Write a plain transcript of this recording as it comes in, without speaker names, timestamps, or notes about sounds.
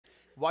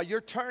while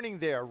you're turning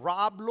there,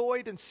 Rob,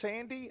 Lloyd, and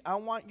Sandy, I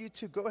want you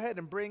to go ahead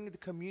and bring the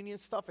communion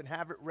stuff and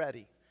have it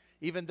ready.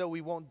 Even though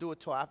we won't do it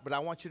till after, but I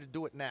want you to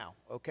do it now,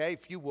 okay,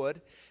 if you would.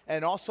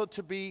 And also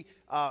to be,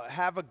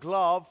 have a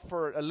glove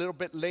for a little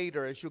bit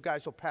later as you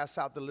guys will pass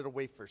out the little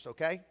wafers,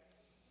 okay?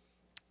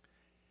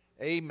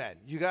 Amen.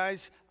 You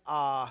guys,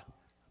 I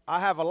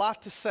have a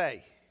lot to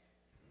say.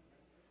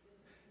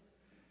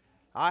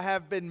 I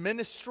have been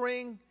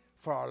ministering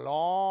for a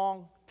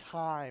long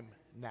time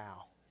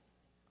now.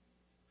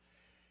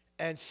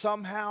 And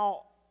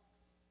somehow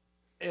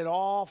it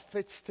all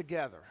fits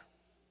together.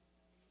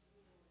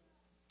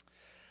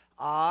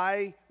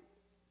 I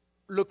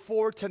look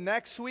forward to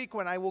next week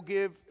when I will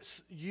give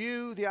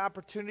you the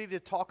opportunity to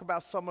talk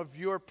about some of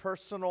your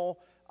personal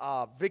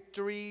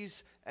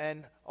victories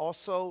and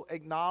also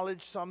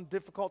acknowledge some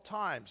difficult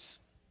times.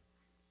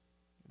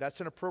 That's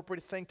an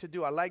appropriate thing to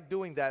do. I like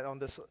doing that on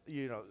this,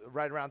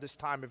 right around this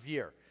time of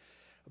year.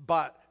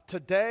 But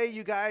today,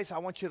 you guys, I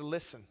want you to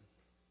listen,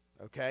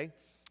 okay?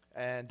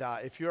 And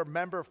if you're a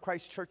member of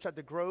Christ Church at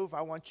the Grove,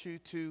 I want you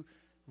to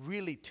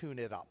really tune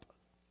it up,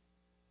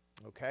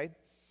 okay?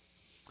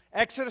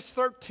 Exodus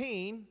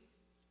 13,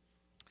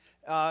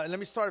 let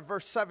me start at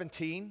verse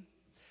 17.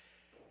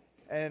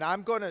 And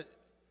I'm going to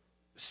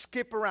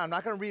skip around. I'm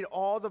not going to read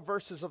all the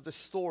verses of the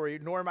story,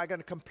 nor am I going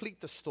to complete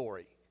the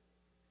story.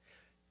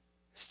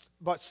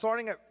 But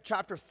starting at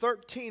chapter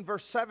 13,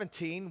 verse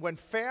 17, when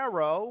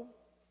Pharaoh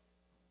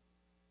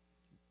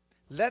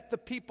let the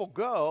people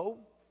go,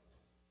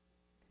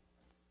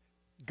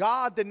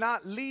 God did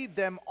not lead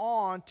them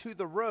on to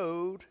the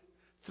road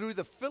through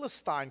the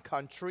Philistine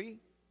country,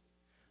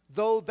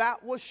 though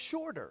that was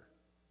shorter.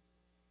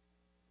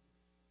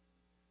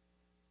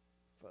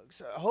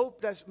 Folks, I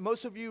hope that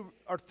most of you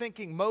are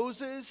thinking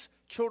Moses,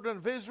 children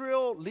of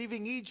Israel,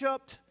 leaving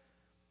Egypt,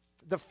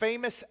 the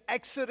famous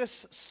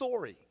Exodus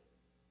story.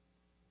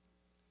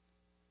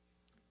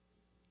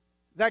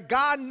 That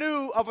God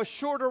knew of a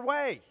shorter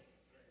way.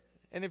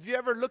 And if you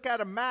ever look at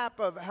a map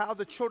of how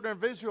the children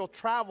of Israel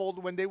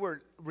traveled when they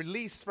were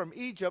released from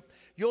Egypt,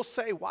 you'll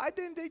say, why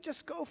didn't they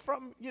just go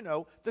from,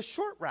 the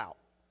short route?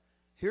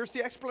 Here's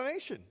the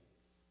explanation.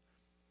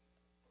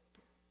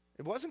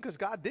 It wasn't because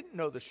God didn't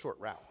know the short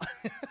route.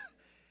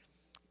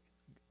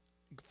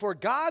 For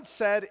God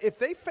said if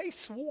they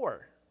face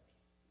war,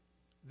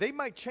 they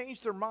might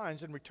change their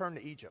minds and return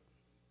to Egypt.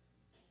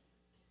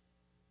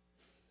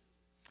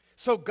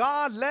 So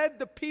God led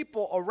the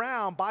people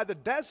around by the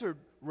desert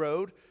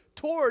road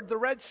toward the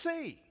Red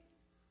Sea.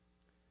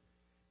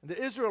 And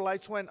the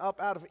Israelites went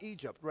up out of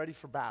Egypt ready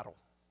for battle.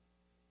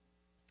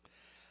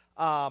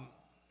 Let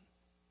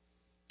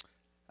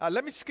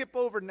me skip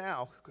over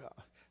now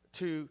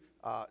to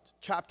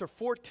chapter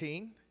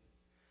 14,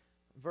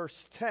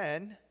 verse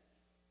 10.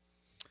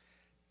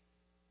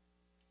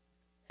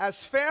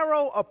 As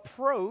Pharaoh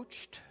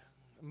approached,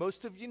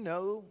 most of you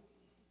know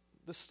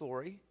the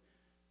story,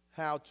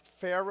 how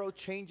Pharaoh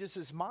changes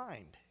his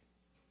mind.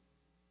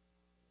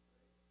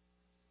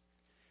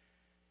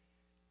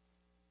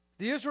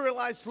 The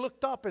Israelites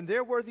looked up, and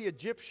there were the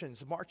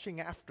Egyptians marching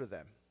after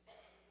them.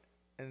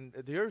 And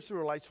the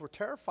Israelites were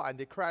terrified.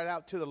 They cried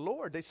out to the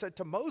Lord. They said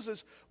to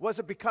Moses, was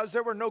it because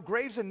there were no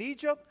graves in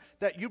Egypt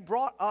that you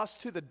brought us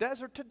to the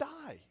desert to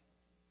die?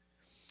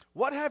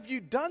 What have you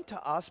done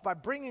to us by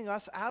bringing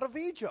us out of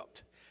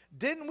Egypt?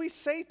 Didn't we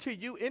say to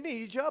you in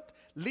Egypt,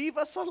 leave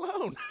us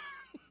alone?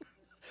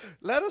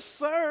 Let us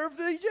serve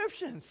the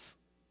Egyptians.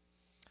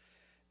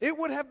 It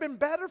would have been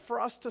better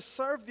for us to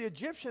serve the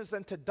Egyptians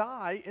than to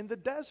die in the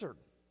desert.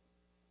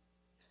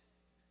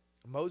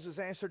 Moses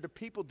answered the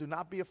people, do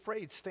not be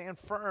afraid, stand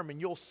firm,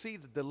 and you'll see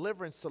the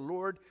deliverance the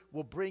Lord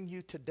will bring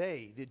you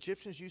today. The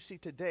Egyptians you see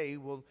today,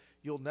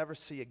 you'll never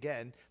see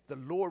again. The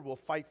Lord will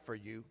fight for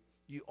you.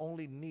 You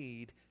only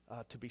need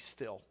to be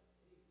still.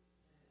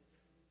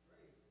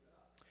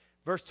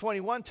 Verse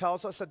 21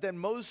 tells us that then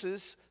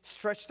Moses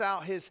stretched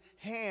out his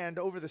hand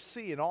over the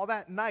sea, and all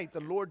that night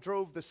the Lord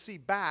drove the sea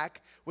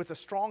back with a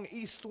strong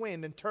east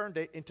wind and turned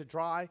it into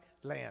dry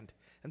land.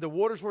 And the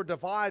waters were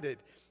divided,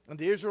 and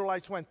the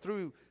Israelites went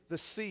through the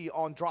sea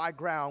on dry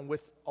ground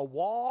with a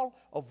wall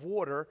of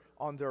water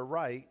on their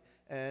right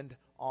and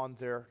on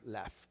their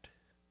left.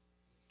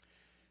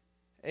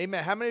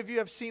 Amen. How many of you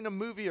have seen a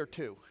movie or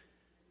two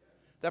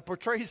that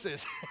portrays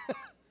this?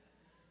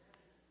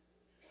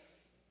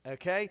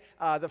 Okay,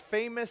 the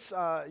famous,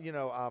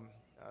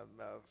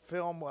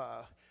 film,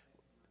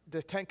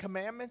 The Ten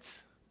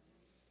Commandments.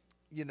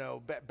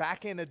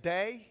 Back in the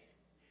day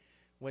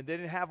when they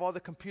didn't have all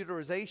the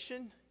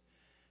computerization,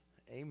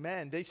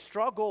 amen, they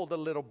struggled a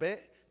little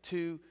bit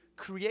to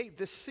create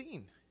this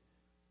scene.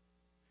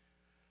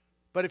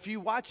 But if you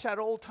watch that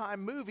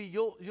old-time movie,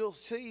 you'll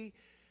see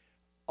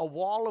a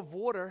wall of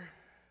water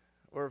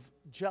or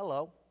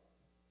Jell-O.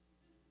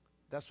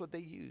 That's what they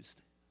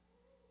used.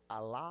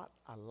 A lot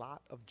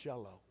of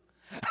Jell-O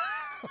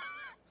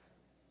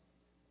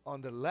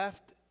on the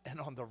left and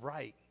on the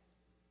right.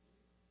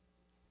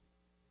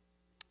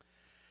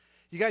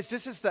 You guys,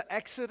 this is the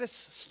Exodus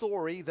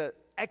story, the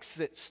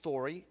exit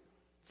story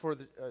for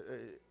the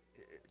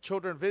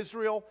children of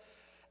Israel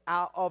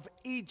out of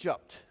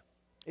Egypt.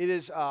 It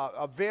is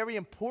a very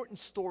important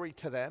story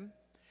to them,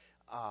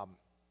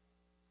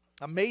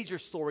 a major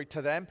story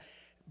to them,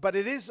 but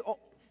it is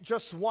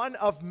just one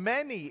of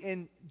many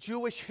in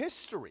Jewish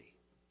history.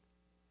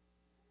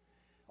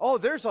 Oh,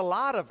 there's a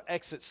lot of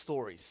exit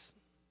stories.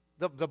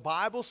 The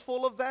Bible's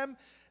full of them.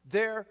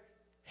 Their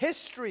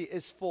history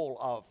is full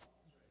of.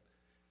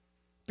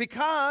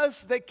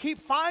 Because they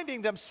keep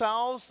finding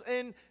themselves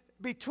in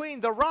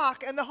between the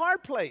rock and the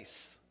hard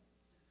place.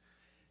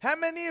 How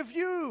many of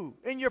you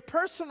in your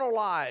personal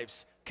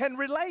lives can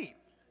relate?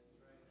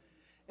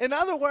 In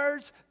other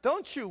words,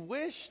 don't you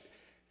wish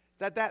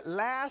that that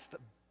last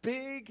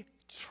big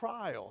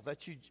trial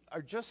that you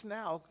are just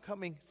now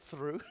coming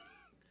through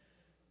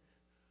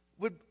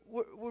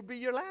would be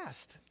your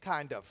last,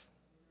 kind of?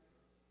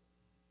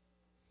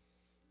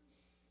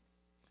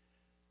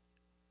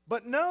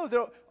 But no,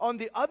 on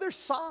the other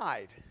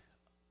side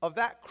of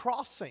that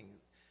crossing,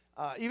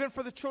 even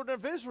for the children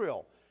of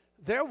Israel,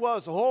 there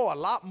was, a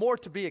lot more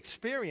to be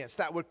experienced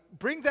that would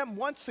bring them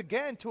once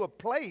again to a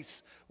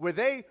place where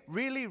they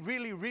really,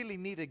 really, really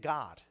needed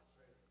God.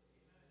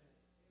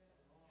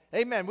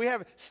 Amen. We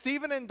have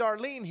Stephen and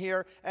Darlene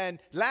here, and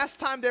last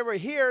time they were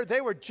here,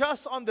 they were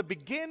just on the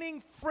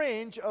beginning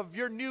fringe of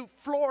your new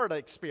Florida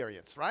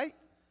experience, right?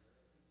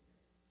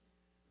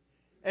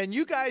 And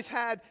you guys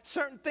had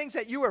certain things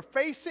that you were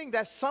facing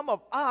that some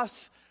of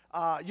us,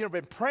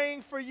 been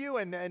praying for you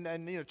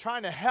and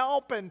trying to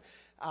help, and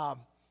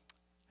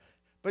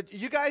but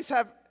you guys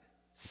have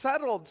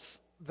settled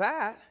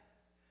that.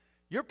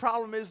 Your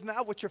problem is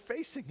now what you're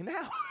facing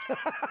now,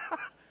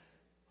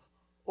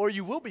 or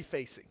you will be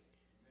facing.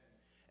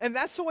 And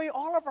that's the way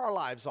all of our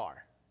lives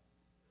are.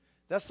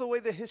 That's the way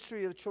the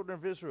history of the children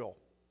of Israel.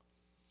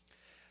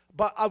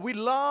 But we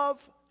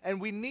love and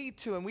we need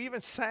to, and we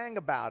even sang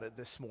about it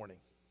this morning.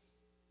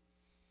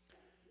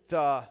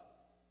 The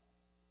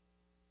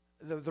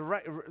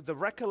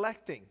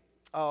recollecting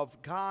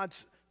of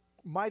God's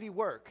mighty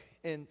work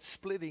in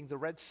splitting the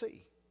Red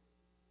Sea.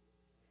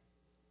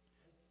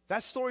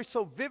 That story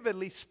so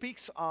vividly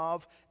speaks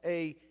of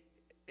a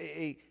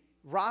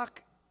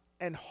rock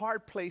and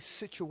hard place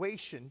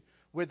situation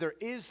where there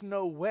is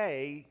no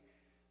way.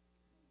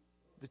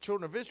 The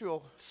children of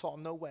Israel saw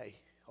no way.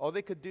 All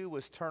they could do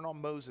was turn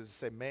on Moses and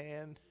say,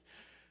 man,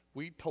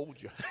 we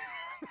told you.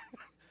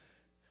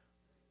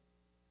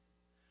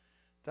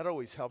 That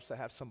always helps to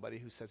have somebody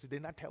who says,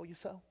 did I tell you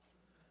so?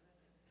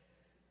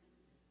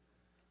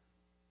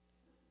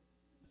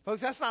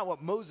 Folks, that's not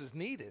what Moses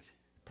needed,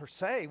 per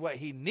se. What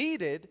he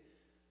needed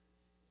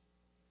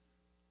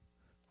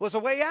was a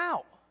way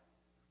out.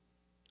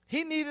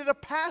 He needed a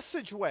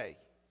passageway.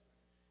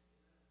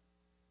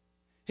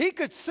 He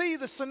could see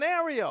the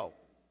scenario.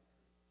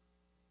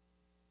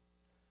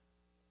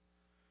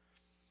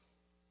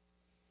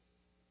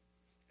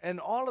 And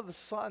all of a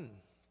sudden,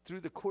 through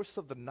the course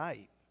of the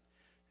night,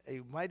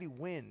 a mighty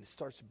wind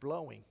starts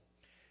blowing.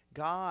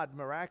 God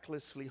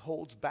miraculously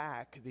holds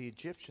back the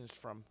Egyptians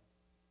from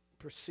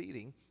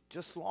proceeding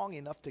just long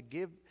enough to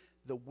give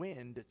the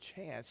wind a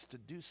chance to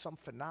do some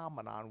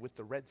phenomenon with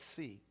the Red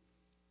Sea,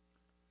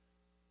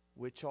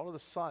 which all of a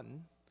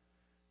sudden,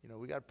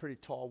 we got a pretty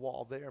tall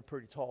wall there, a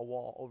pretty tall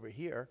wall over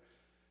here,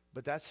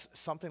 but that's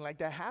something like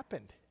that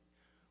happened,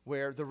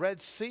 where the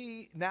Red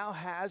Sea now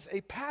has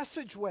a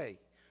passageway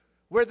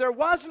where there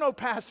was no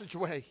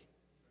passageway.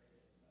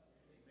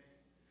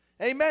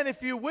 Amen.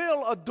 If you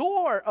will, a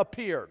door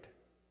appeared.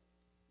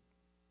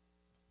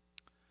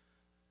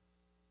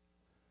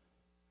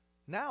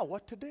 Now,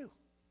 what to do?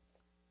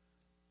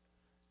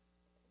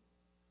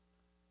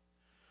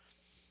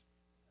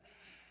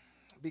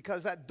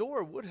 Because that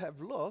door would have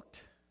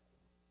looked,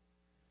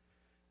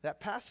 that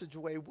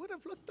passageway would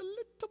have looked a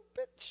little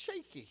bit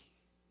shaky.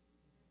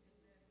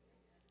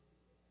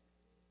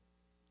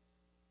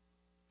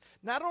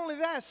 Not only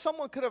that,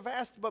 someone could have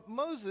asked, but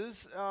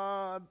Moses,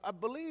 I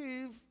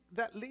believe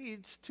that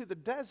leads to the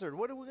desert.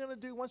 What are we going to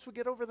do once we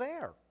get over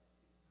there?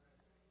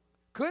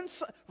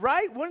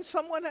 Right? Wouldn't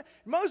someone,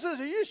 Moses,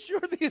 are you sure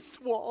these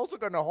walls are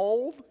going to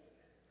hold?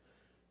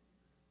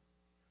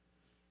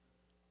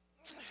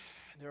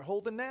 They're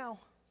holding now.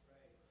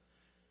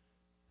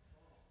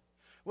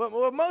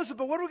 Well, Moses,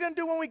 but what are we going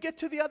to do when we get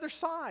to the other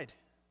side?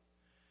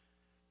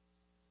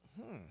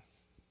 Maybe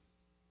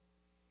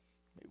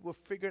we'll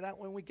figure it out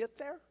when we get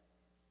there.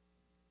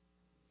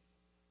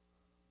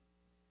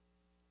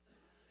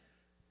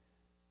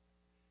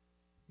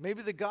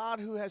 Maybe the God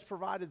who has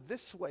provided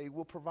this way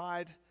will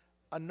provide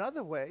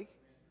another way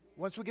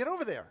once we get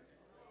over there.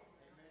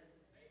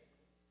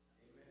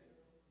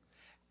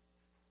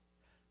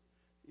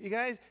 You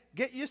guys,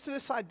 get used to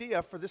this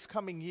idea for this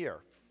coming year,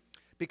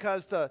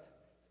 because the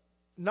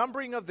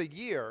numbering of the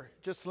year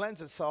just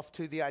lends itself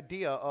to the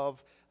idea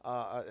of,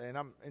 and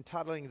I'm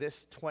entitling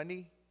this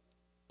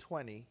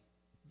 2020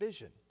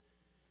 Vision.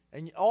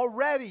 And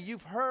already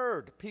you've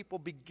heard people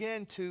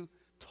begin to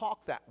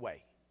talk that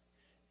way.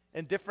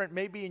 And different,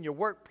 maybe in your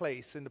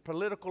workplace, in the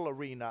political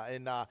arena,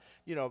 in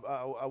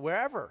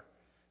wherever.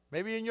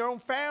 Maybe in your own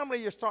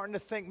family, you're starting to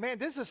think, man,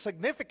 this is a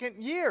significant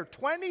year,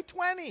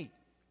 2020.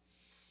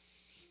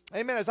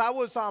 Amen. As I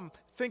was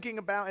thinking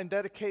about and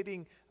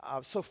dedicating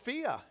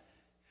Sophia,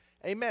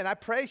 amen, I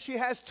pray she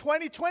has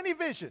 2020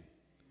 vision.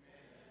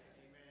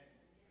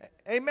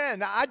 Amen.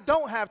 Now, I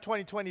don't have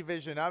 2020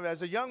 vision.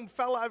 As a young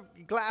fellow, I have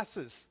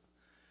glasses.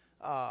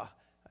 I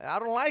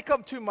don't like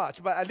them too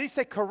much, but at least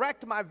they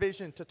correct my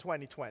vision to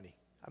 2020.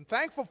 I'm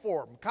thankful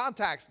for them.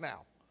 Contacts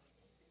now.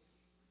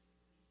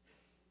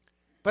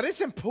 But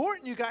it's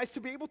important, you guys, to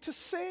be able to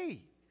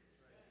see.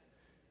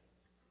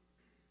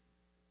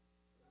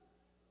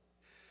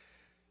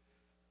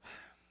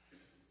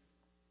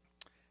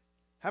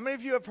 How many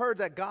of you have heard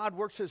that God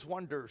works his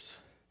wonders?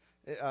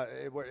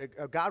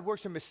 God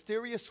works in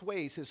mysterious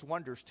ways his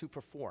wonders to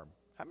perform.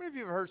 How many of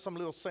you have heard some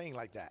little saying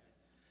like that?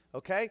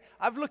 Okay?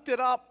 I've looked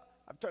it up.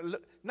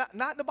 Not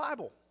in the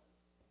Bible.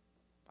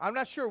 I'm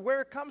not sure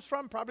where it comes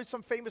from. Probably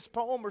some famous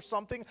poem or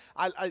something.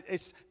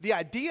 The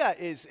idea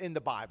is in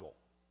the Bible.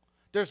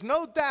 There's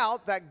no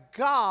doubt that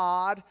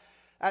God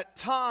at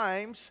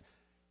times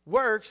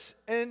works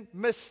in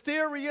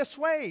mysterious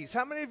ways.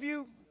 How many of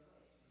you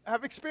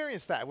have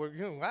experienced that?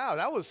 Wow,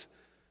 that was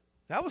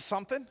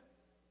something.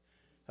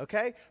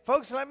 Okay?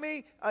 Folks, let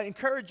me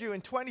encourage you in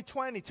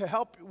 2020 to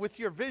help with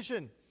your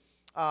vision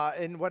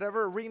in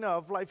whatever arena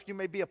of life you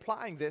may be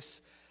applying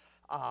this.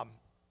 God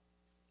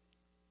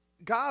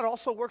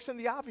also works in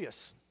the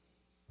obvious.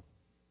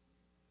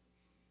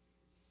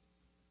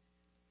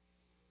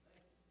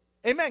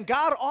 Amen.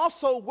 God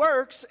also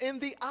works in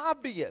the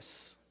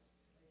obvious.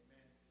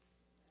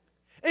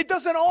 It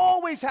doesn't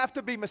always have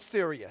to be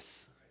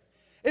mysterious.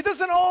 It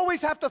doesn't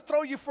always have to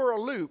throw you for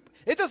a loop.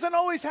 It doesn't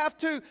always have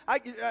to,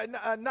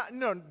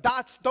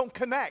 dots don't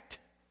connect.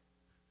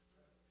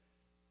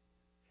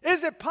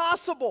 Is it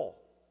possible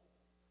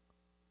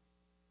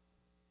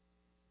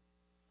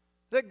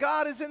that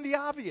God is in the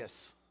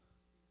obvious?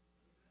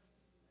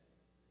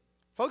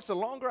 Folks, the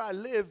longer I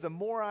live, the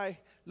more I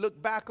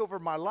look back over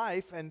my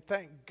life and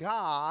thank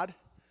God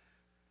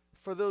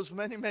for those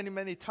many, many,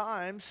 many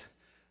times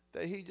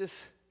that he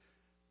just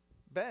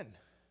been.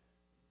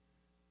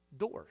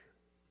 Door.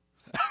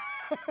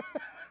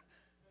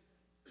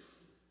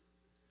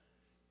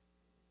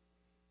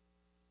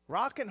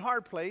 Rock and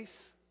hard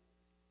place,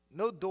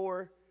 no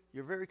door,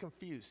 you're very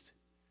confused.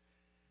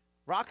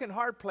 Rock and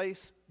hard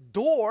place,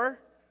 door,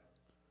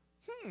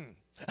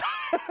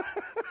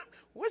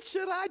 what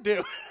should I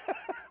do?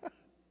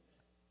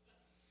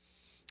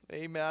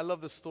 Amen. I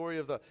love the story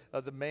of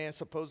the man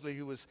supposedly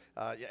who was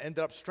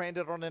ended up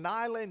stranded on an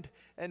island,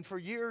 and for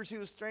years he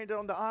was stranded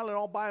on the island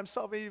all by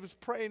himself, and he was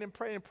praying and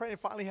praying and praying,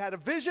 and finally had a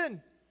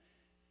vision,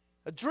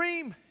 a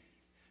dream,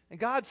 and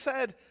God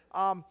said,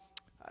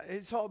 he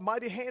saw the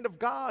mighty hand of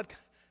God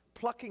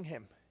plucking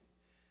him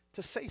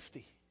to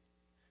safety,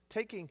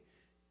 taking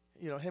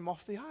him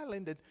off the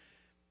island,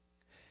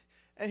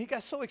 and he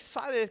got so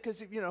excited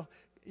because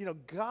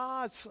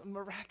God's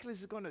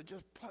miraculously going to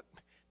just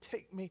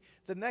take me.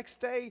 The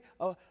next day,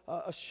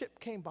 a ship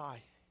came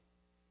by,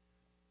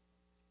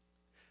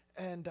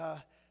 and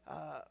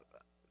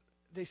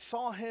they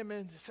saw him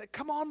and said,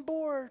 "Come on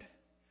board."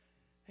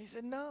 He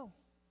said, "No,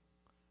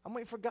 I'm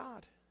waiting for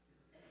God."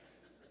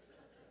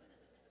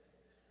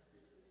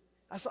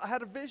 I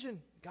had a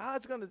vision.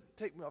 God's going to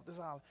take me off this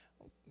island.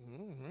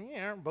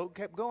 Yeah, boat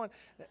kept going.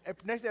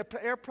 Next day,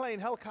 airplane,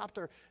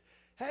 helicopter.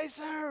 "Hey,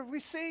 sir, we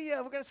see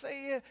you. We're going to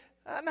see you."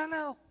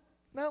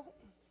 No,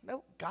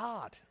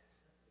 God.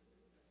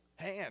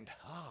 Hand.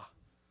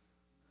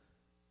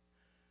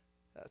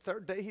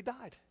 Third day, he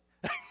died.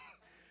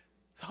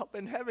 Up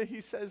in heaven,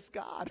 he says,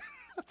 "God,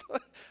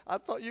 I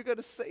thought you were going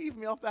to save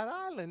me off that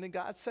island." And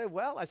God said,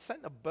 "Well, I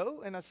sent a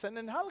boat and I sent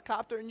a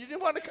helicopter and you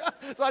didn't want to come,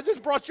 so I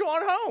just brought you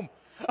on home."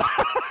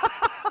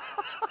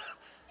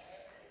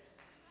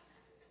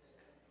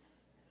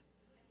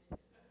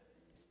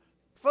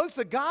 Folks,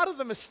 the God of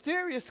the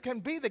mysterious can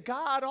be the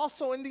God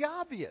also in the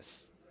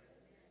obvious.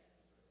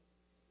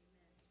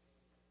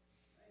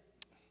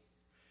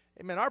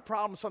 Amen. Our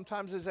problem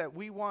sometimes is that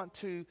we want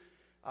to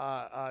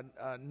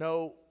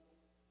know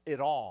it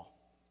all,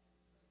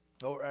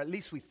 or at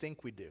least we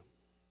think we do.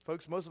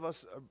 Folks, most of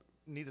us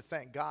need to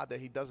thank God that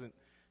he doesn't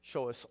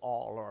show us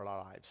all our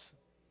lives.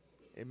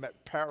 It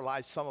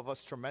paralyzed some of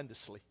us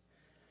tremendously.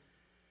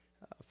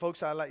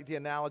 Folks, I like the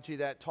analogy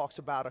that talks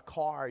about a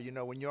car.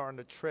 When you're on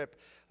a trip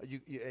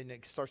and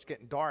it starts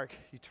getting dark,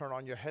 you turn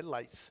on your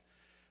headlights.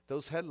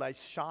 Those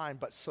headlights shine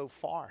but so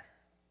far,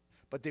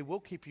 but they will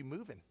keep you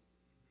moving.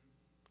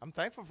 I'm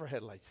thankful for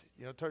headlights.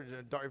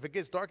 If it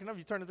gets dark enough,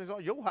 you turn the things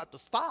on, you'll have to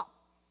stop.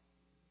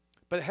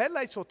 But the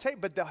headlights will take,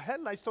 but the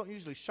headlights don't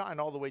usually shine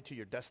all the way to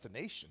your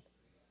destination.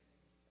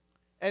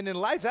 And in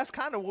life, that's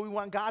kind of what we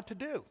want God to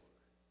do.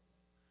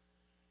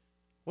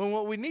 When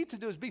what we need to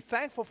do is be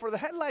thankful for the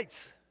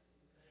headlights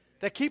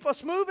that keep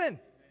us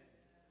moving.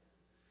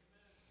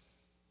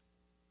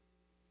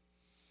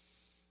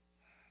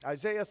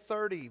 Isaiah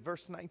 30,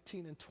 verse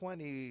 19 and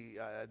 20.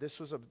 This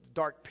was a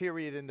dark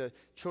period in the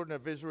children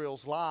of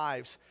Israel's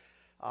lives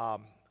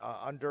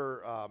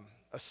under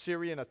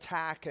Assyrian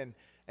attack. And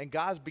And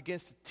God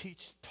begins to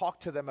talk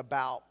to them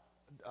about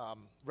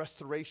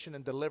restoration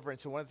and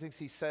deliverance. And one of the things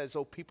he says,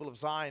 "O people of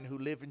Zion who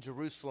live in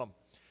Jerusalem,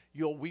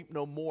 you'll weep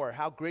no more.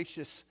 How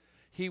gracious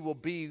he will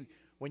be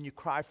when you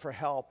cry for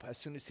help. As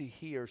soon as he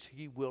hears,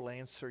 he will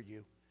answer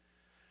you."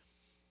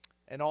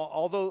 And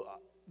although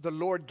the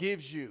Lord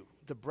gives you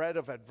the bread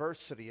of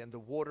adversity and the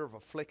water of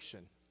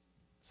affliction,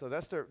 so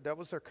that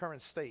was their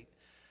current state.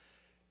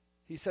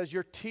 He says,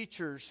 your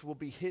teachers will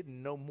be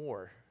hidden no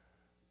more.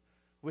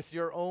 With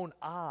your own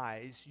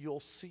eyes, you'll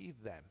see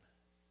them.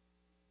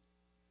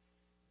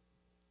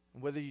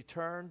 And whether you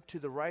turn to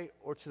the right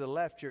or to the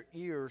left, your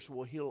ears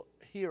will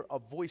hear a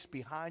voice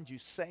behind you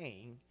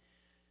saying,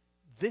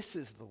 "This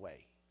is the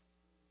way.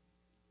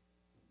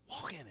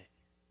 Walk in it."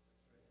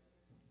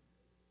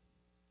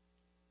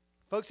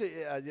 Folks,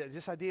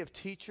 this idea of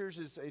teachers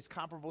is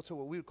comparable to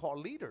what we would call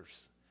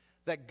leaders.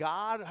 That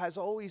God has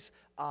always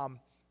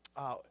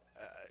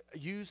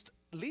used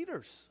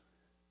leaders.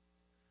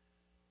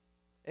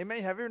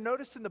 Amen. Have you ever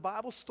noticed in the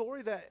Bible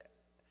story that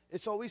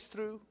it's always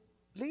through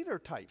leader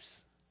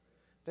types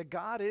that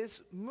God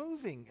is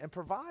moving and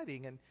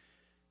providing? And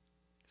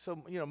so,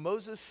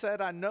 Moses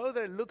said, "I know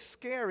that it looks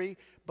scary,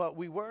 but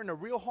we were in a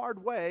real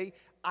hard way.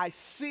 I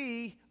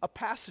see a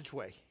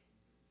passageway.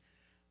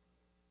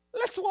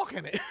 Let's walk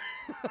in it."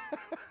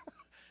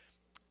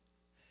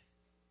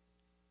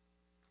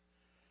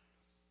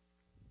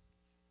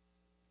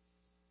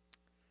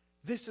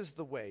 This is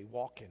the way,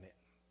 walk in it.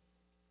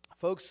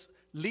 Folks,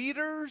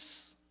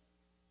 leaders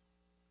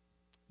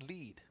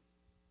lead.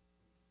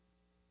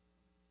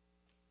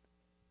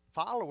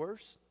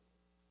 Followers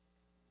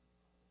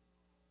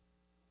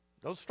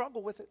don't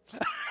struggle with it.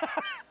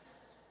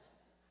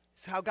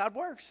 It's how God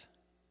works.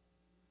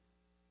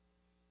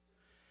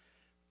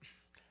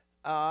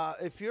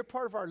 If you're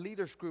part of our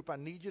leaders group, I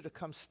need you to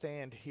come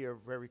stand here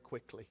very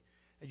quickly.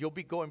 And you'll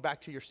be going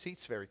back to your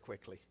seats very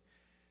quickly.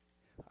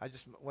 I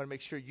just want to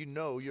make sure you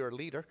know you're a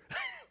leader,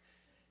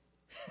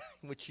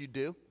 which you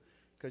do,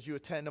 because you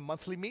attend a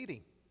monthly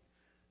meeting,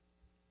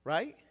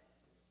 right?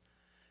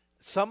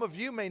 Some of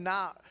you may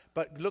not,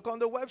 but look on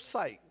the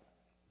website.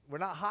 We're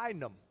not hiding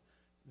them.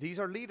 These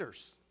are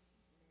leaders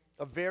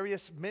of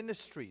various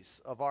ministries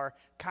of our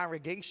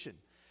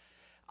congregation.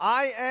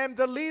 I am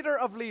the leader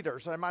of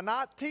leaders. Am I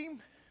not,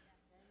 team?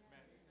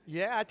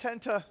 Yeah, I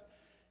tend to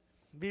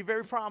be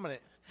very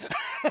prominent.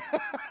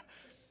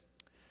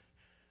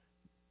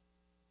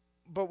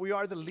 But we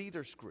are the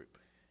leaders group.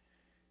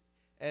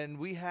 And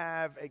we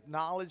have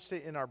acknowledged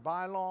it in our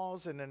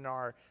bylaws and in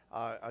our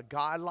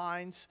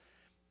guidelines.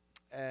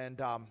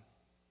 And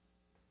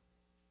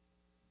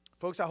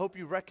folks, I hope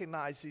you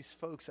recognize these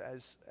folks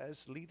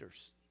as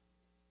leaders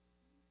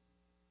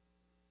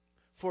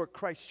for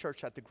Christ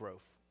Church at the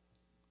Grove.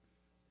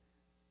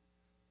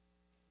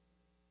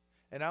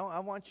 And I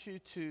want you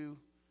to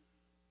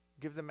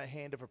give them a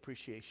hand of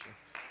appreciation.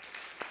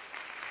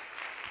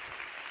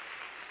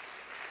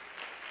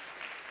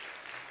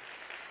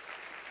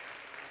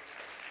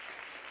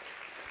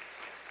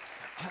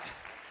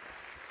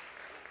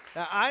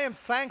 Now, I am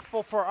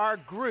thankful for our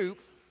group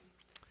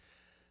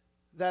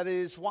that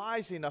is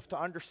wise enough to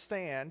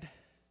understand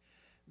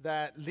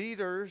that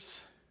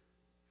leaders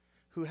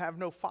who have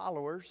no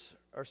followers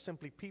are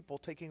simply people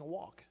taking a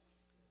walk.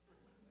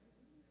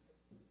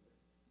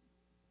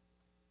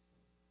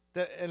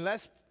 That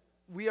unless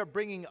we are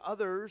bringing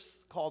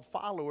others called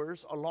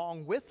followers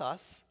along with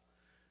us,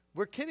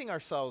 we're kidding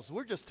ourselves.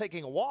 We're just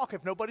taking a walk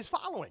if nobody's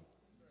following.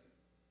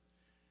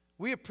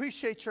 We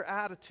appreciate your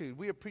attitude.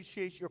 We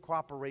appreciate your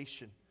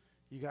cooperation.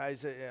 You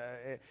guys,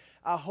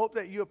 I hope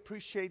that you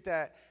appreciate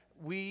that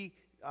we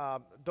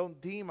don't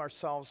deem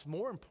ourselves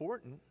more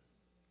important.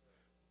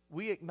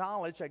 We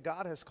acknowledge that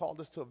God has called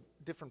us to a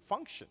different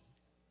function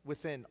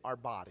within our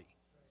body.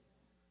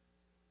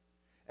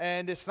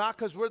 And it's not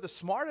because we're the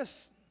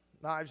smartest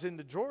knives in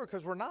the drawer,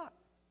 because we're not.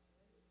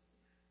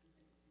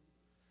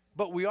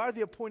 But we are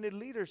the appointed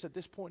leaders at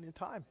this point in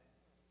time.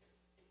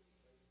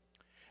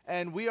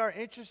 And we are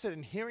interested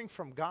in hearing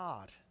from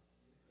God.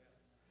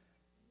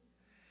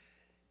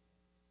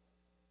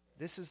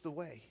 This is the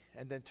way.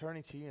 And then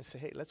turning to you and say,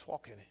 "Hey, let's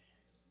walk in it."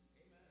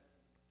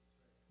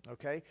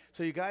 Okay?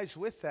 So you guys,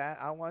 with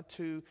that, I want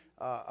to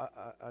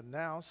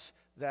announce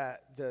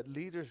that the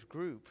leaders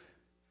group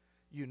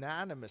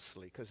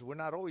unanimously, because we're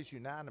not always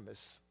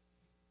unanimous,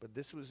 but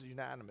this was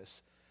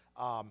unanimous,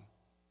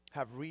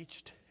 have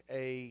reached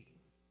a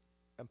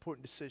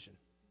important decision.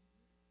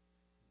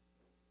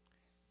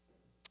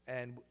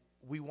 And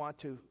we want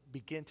to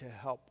begin to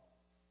help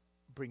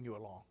bring you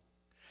along.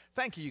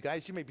 Thank you, you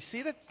guys. You may be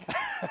seated.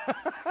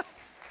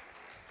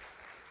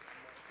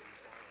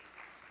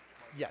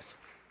 Yes.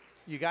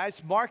 You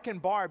guys, Mark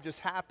and Barb just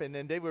happened,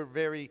 and they were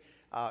very,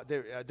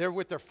 they're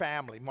with their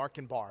family, Mark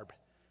and Barb.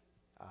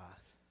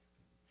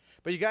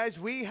 But you guys,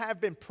 we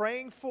have been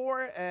praying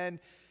for and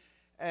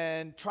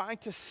trying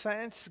to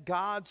sense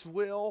God's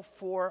will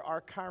for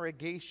our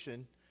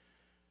congregation.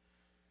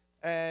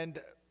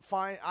 And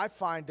I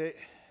find it,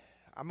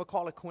 I'm going to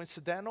call it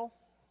coincidental,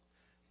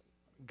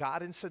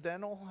 God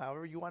incidental,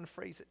 however you want to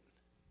phrase it.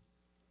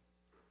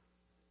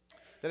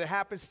 that it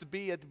happens to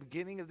be at the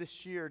beginning of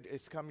this year,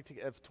 it's coming to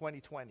of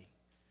 2020.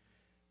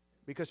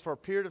 Because for a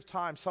period of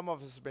time, some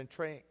of us have been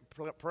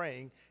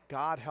praying,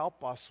 God,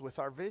 help us with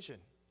our vision.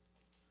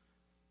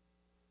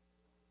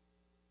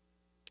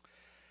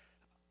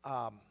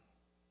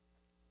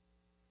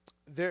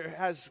 There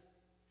has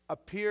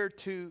appeared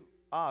to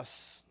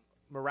us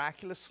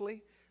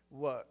miraculously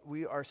what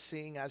we are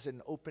seeing as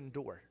an open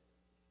door.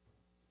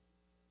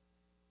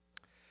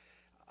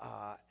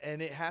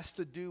 And it has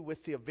to do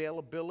with the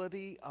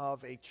availability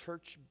of a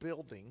church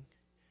building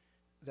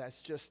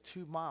that's just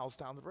 2 miles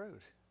down the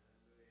road.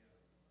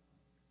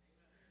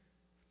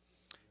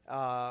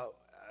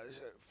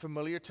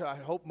 Familiar to, I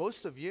hope,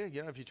 most of you,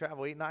 if you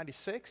travel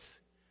 896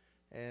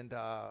 and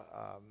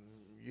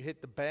you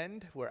hit the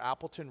bend where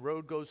Appleton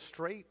Road goes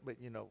straight, but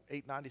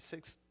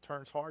 896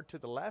 turns hard to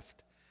the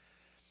left,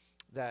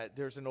 that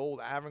there's an old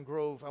Avon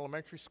Grove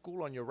Elementary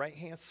School on your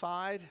right-hand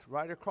side.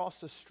 Right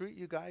across the street,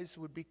 you guys,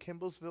 would be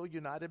Kimballsville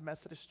United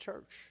Methodist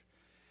Church.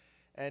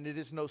 And it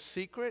is no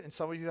secret, and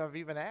some of you have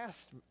even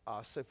asked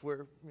us if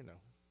we're,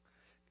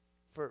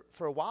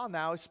 for a while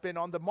now, it's been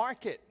on the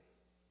market.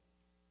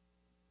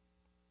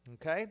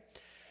 Okay?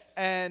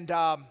 And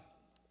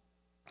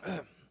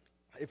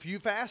if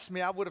you've asked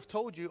me, I would have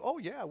told you, oh,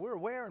 yeah, we're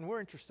aware and we're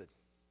interested.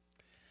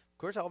 Of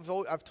course,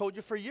 I've told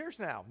you for years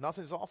now,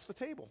 nothing's off the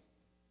table.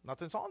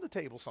 Nothing's on the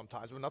table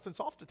sometimes, but nothing's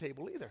off the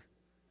table either.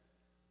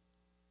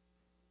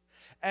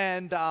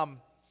 And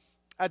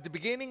at the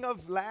beginning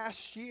of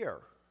last year,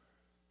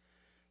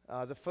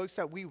 the folks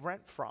that we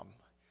rent from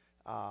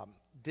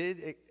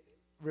did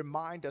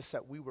remind us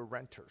that we were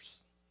renters,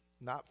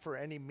 not for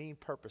any mean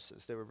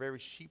purposes. They were very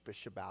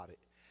sheepish about it.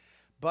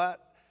 But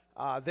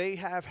they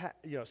have,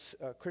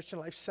 Christian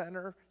Life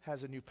Center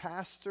has a new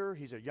pastor.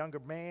 He's a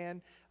younger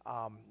man.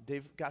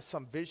 They've got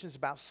some visions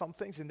about some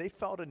things, and they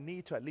felt a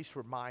need to at least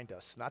remind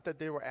us, not that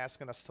they were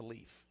asking us to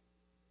leave.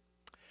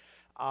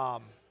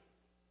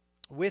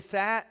 With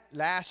that,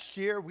 last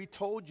year, we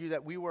told you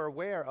that we were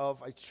aware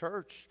of a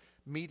church,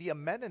 Media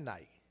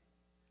Mennonite,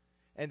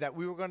 and that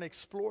we were going to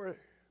explore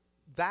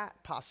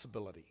that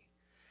possibility.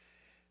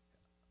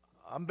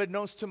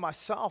 Unbeknownst to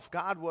myself,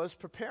 God was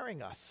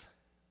preparing us.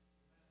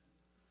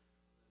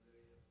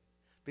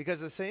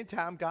 Because at the same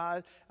time,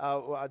 God,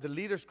 the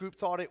leaders group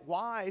thought it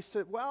wise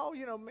to,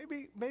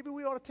 maybe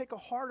we ought to take a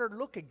harder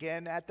look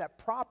again at that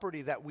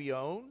property that we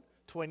own,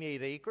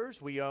 28 acres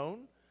we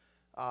own.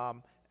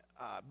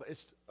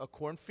 It's a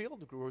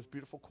cornfield, it grows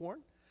beautiful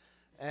corn.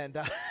 And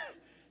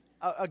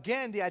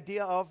again, the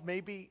idea of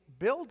maybe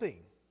building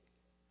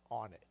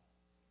on it.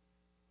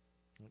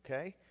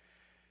 Okay?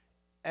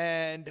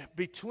 And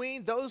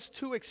between those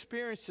two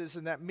experiences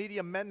and that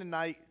Media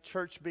Mennonite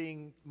church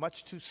being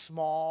much too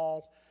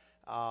small,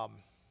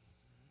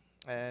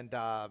 and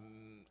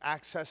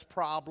access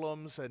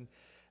problems, and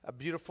a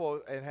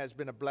beautiful, and has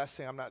been a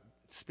blessing. I'm not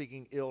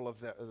speaking ill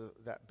of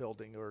that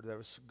building, or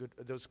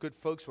those good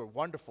folks were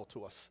wonderful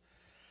to us.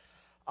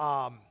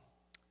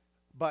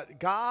 But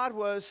God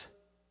was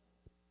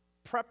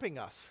prepping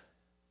us.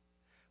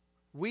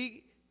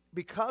 We,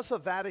 because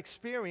of that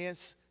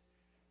experience,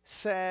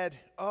 said,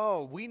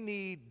 oh, we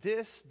need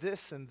this,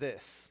 this, and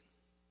this,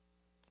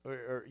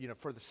 or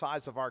for the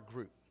size of our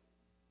group.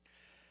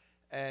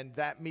 And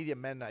that Media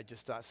Mennonite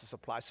just doesn't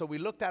supply. So we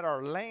looked at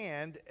our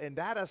land and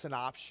that as an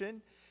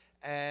option.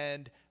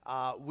 And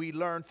we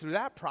learned through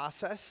that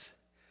process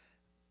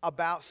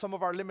about some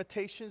of our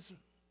limitations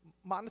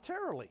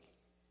monetarily.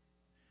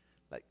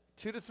 Like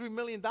 $2 to $3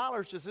 million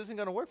just isn't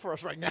going to work for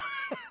us right now.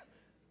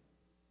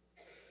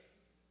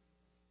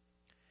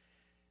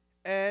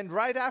 And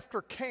right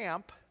after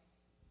camp,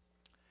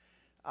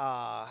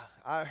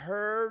 I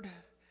heard,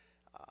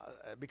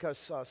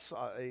 because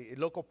a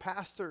local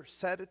pastor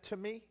said it to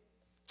me,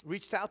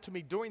 reached out to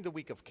me during the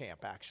week of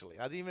camp, actually.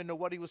 I didn't even know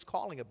what he was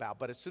calling about.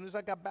 But as soon as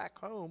I got back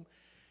home,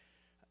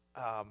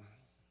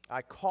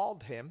 I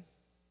called him.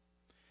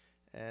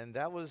 And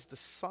that was the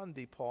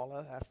Sunday,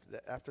 Paula,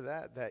 after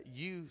that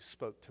you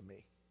spoke to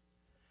me.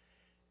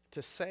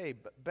 To say,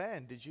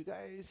 Ben,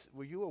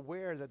 were you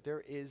aware that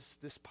there is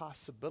this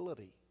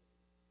possibility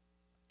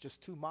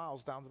just 2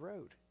 miles down the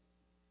road?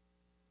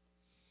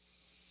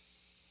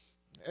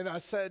 And I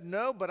said,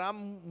 no, but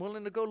I'm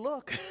willing to go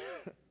look.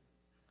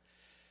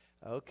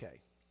 Okay.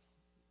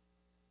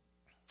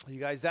 You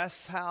guys,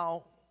 that's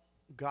how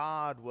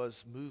God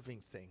was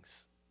moving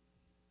things.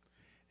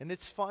 And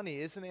it's funny,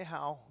 isn't it,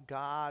 how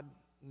God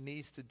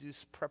needs to do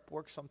prep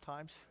work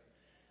sometimes?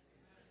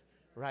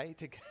 Right?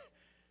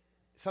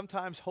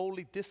 Sometimes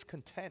holy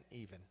discontent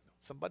even.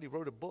 Somebody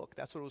wrote a book,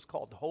 that's what it was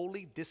called.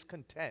 Holy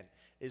discontent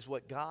is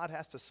what God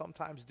has to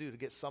sometimes do to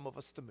get some of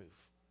us to move.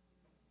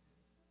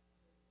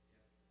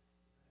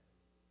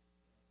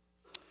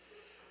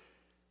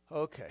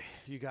 Okay,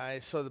 you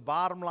guys, so the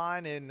bottom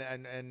line,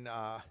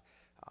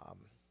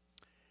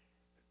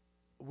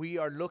 we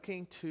are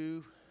looking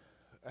to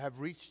have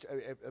reached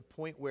a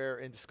point where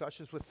in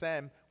discussions with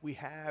them, we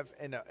have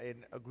an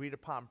agreed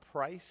upon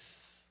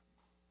price.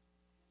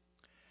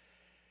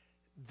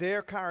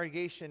 Their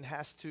congregation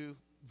has to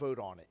vote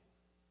on it.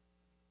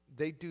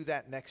 they do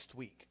that next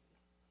week.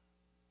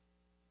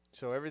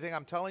 So everything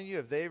I'm telling you,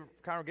 if their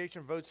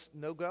congregation votes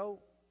no-go,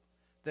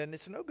 then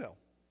it's no-go.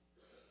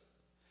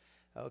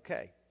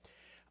 Okay.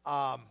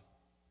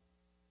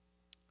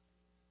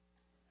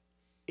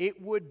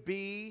 It would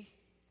be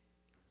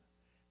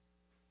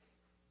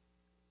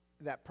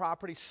that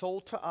property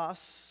sold to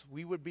us.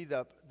 We would be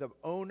the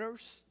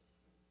owners.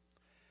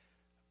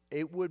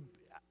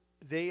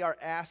 They are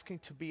asking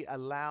to be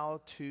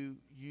allowed to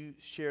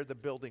share the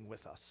building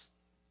with us.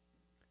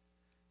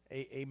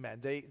 Amen.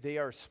 They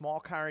are a small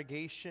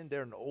congregation.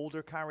 They're an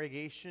older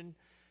congregation.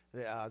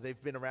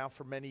 They've been around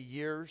for many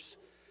years.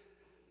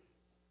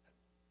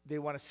 They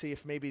want to see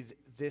if maybe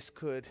this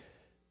could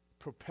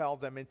propel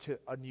them into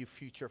a new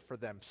future for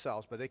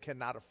themselves, but they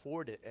cannot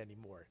afford it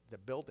anymore, the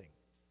building.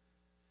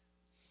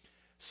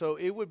 So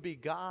it would be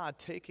God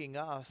taking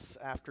us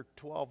after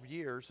 12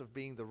 years of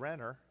being the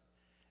renter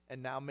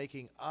and now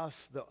making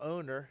us the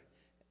owner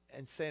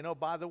and saying, oh,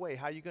 by the way,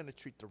 how are you going to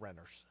treat the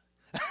renters?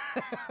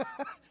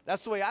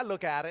 That's the way I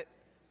look at it.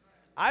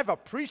 I've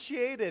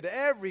appreciated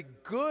every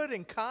good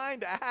and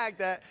kind act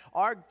that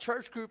our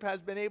church group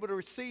has been able to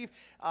receive.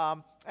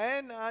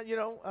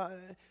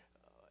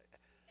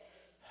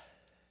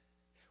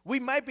 We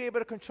might be able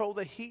to control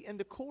the heat and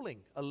the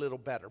cooling a little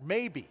better.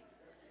 Maybe.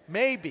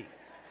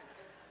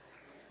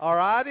 All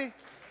righty?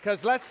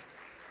 Because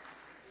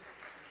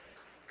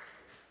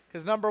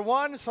number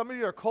one, some of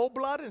you are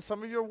cold-blooded and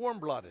some of you are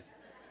warm-blooded.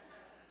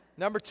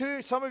 Number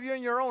two, some of you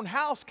in your own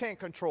house can't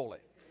control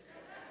it.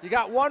 You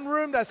got one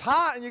room that's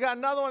hot and you got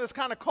another one that's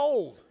kind of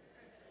cold.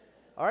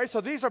 All right, so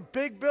these are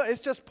big bills.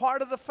 It's just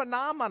part of the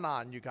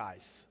phenomenon, you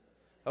guys.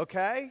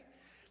 Okay?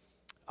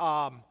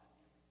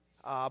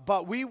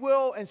 But we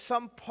will, in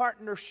some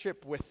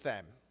partnership with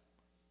them,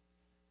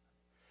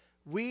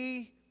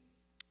 you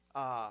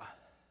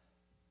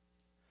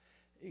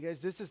guys,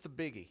 this is the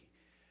biggie.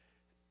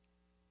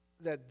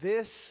 That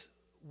this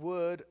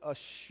would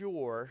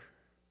assure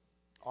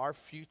our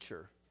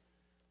future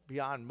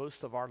beyond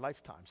most of our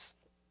lifetimes.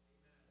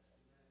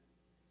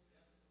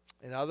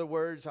 In other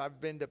words, I've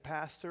been the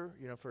pastor,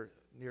 for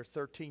near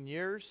 13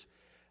 years.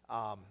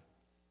 But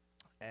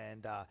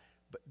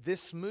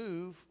this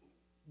move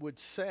would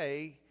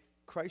say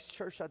Christ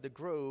Church at the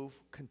Grove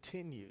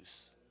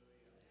continues.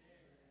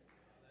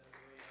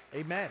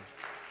 Amen.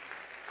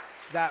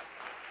 That,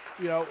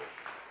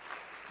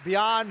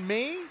 beyond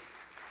me,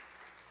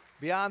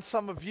 beyond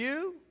some of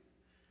you,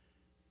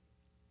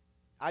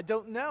 I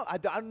don't know. I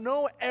don't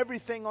know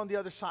everything on the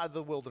other side of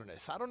the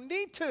wilderness. I don't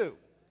need to.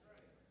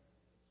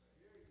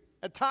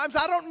 At times,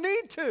 I don't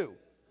need to.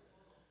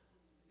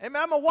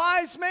 Amen. I'm a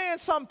wise man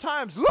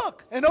sometimes.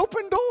 Look, an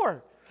open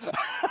door.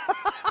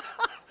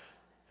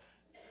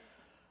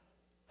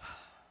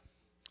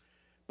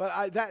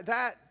 But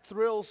that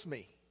thrills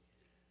me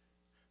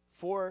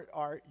for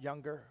our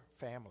younger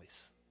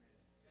families.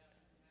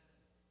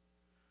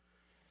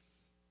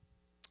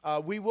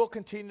 We will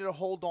continue to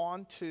hold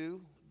on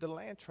to the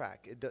land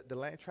tract. The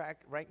land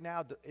tract right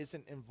now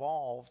isn't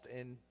involved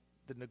in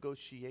the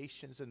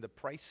negotiations and the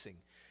pricing.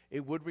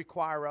 It would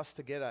require us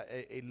to get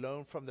a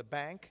loan from the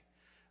bank.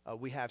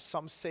 We have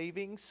some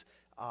savings.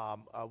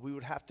 We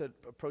would have to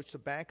approach the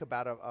bank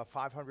about a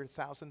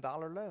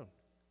 $500,000 loan.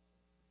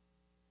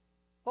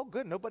 Oh,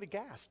 good. Nobody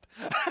gasped.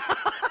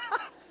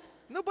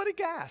 Nobody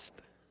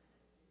gasped.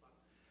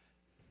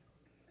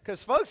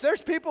 Because, folks,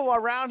 there's people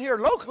around here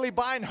locally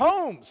buying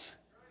homes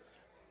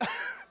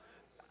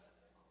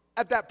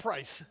at that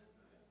price.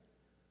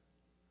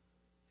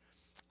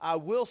 I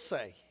will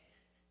say,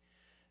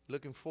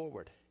 looking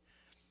forward,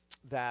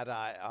 that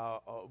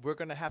we're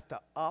going to have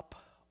to up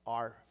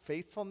our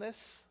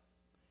faithfulness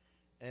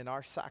and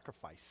our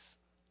sacrifice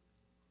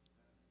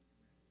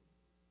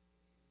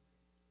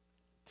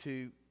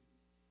to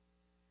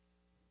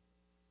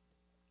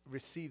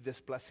receive this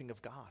blessing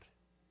of God.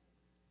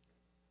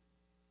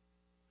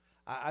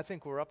 I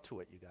think we're up to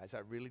it, you guys. I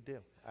really do.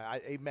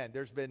 Amen.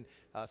 There's been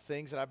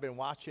things that I've been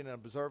watching and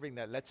observing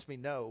that lets me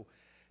know,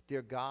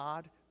 dear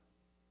God,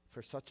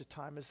 for such a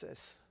time as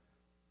this.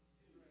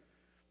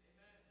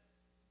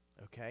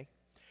 Okay?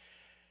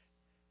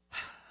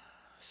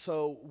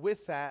 So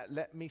with that,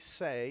 let me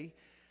say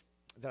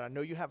that I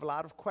know you have a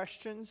lot of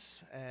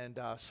questions, and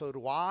so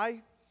do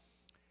I.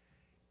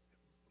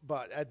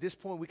 But at this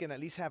point, we can at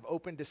least have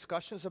open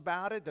discussions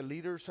about it. The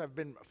leaders have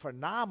been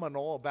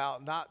phenomenal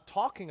about not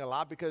talking a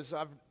lot because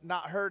I've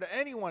not heard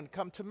anyone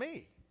come to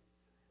me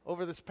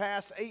over this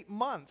past 8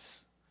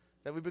 months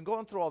that we've been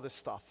going through all this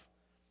stuff.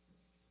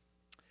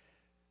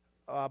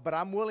 But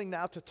I'm willing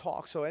now to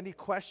talk. So any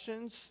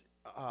questions,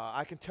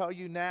 I can tell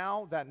you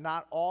now that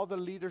not all the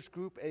leaders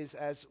group is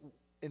as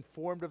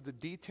informed of the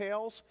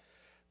details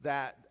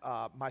that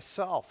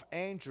myself,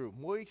 Andrew,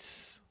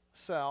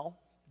 Moisel,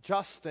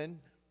 Justin,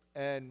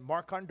 and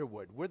Mark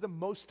Underwood, we're the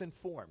most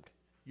informed.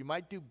 You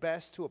might do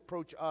best to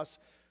approach us.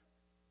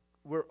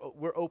 We're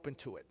open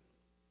to it.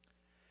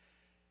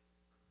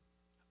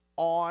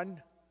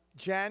 On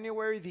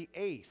January the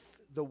 8th,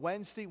 the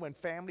Wednesday when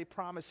Family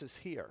Promise is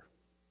here,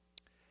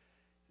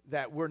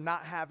 that we're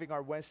not having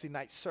our Wednesday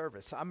night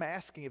service. I'm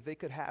asking if they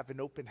could have an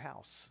open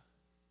house.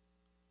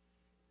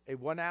 A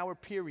 1-hour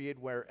period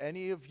where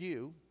any of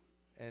you,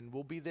 and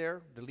we'll be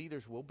there, the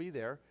leaders will be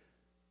there,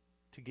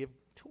 to give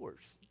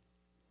tours.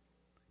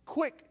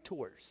 Quick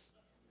tours.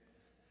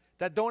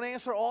 That don't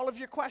answer all of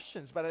your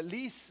questions, but at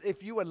least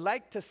if you would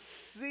like to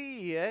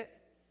see it,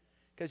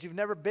 because you've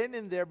never been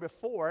in there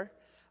before,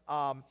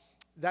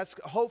 that's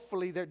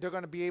hopefully they're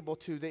going to be able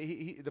to.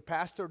 The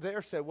pastor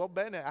there said, well,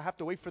 Ben, I have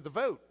to wait for the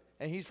vote.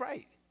 And he's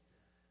right.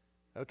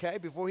 Okay,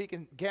 before he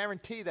can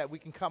guarantee that we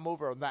can come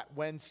over on that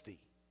Wednesday.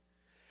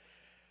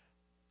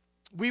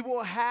 We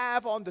will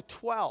have on the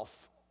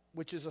 12th,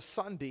 which is a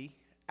Sunday,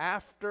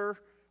 after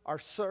our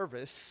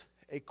service,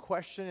 a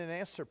question and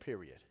answer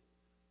period.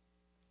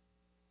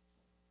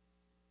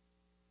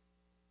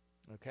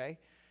 Okay?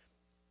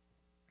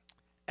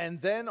 And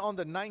then on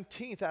the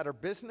 19th, at our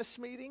business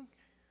meeting,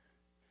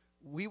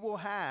 we will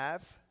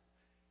have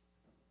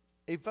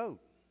a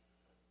vote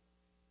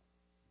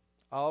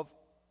of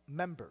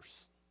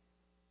members.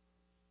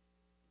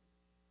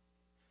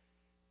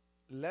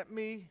 Let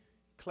me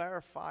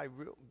clarify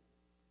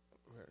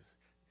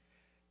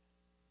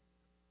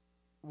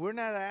we're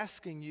not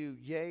asking you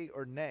yay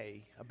or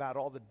nay about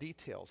all the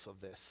details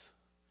of this.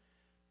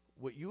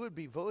 What you would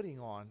be voting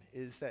on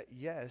is that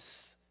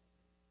yes,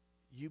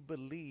 you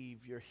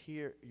believe your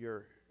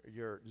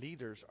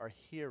leaders are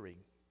hearing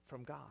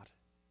from God.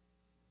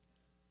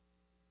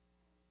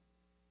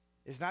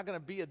 It's not going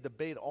to be a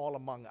debate all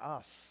among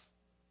us.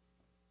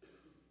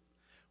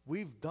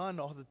 We've done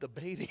all the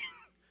debating.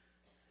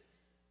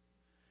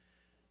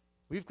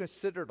 We've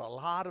considered a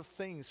lot of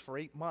things for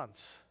 8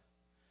 months.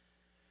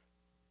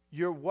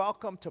 You're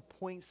welcome to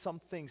point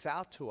some things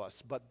out to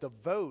us, but the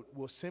vote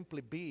will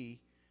simply be,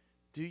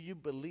 do you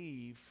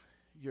believe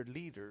your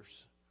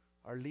leaders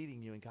are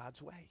leading you in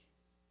God's way?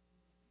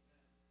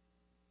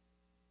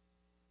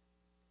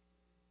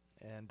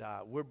 And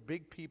we're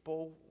big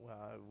people.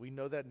 We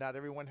know that not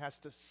everyone has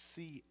to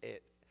see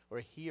it or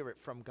hear it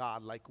from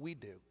God like we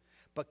do.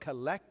 But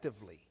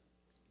collectively,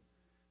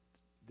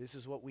 this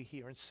is what we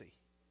hear and see.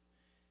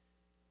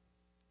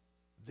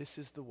 This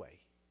is the way.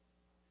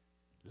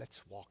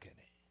 Let's walk in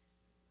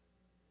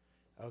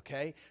it.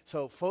 Okay?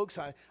 So, folks,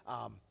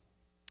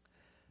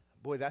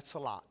 boy, that's a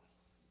lot.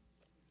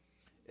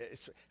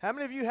 How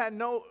many of you had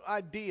no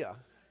idea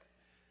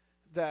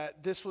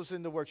that this was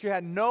in the works? You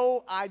had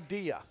no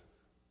idea.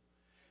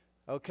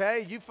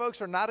 Okay? You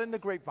folks are not in the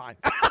grapevine.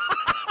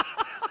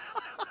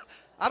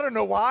 I don't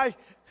know why.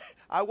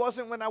 I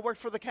wasn't when I worked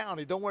for the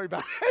county. Don't worry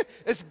about it.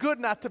 It's good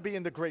not to be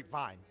in the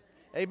grapevine.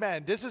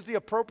 Amen. This is the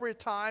appropriate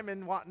time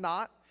and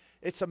whatnot.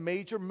 It's a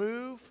major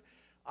move.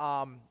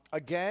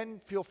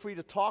 Again, feel free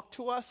to talk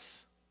to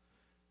us.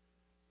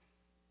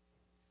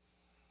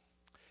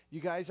 You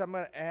guys, I'm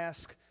going to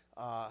ask,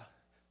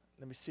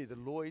 let me see, the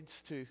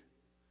Lloyds to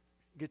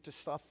get the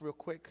stuff real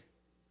quick.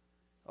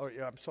 Oh,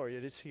 yeah, I'm sorry,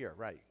 it is here.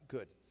 Right,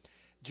 good.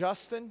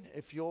 Justin,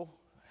 if you'll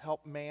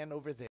help man over there.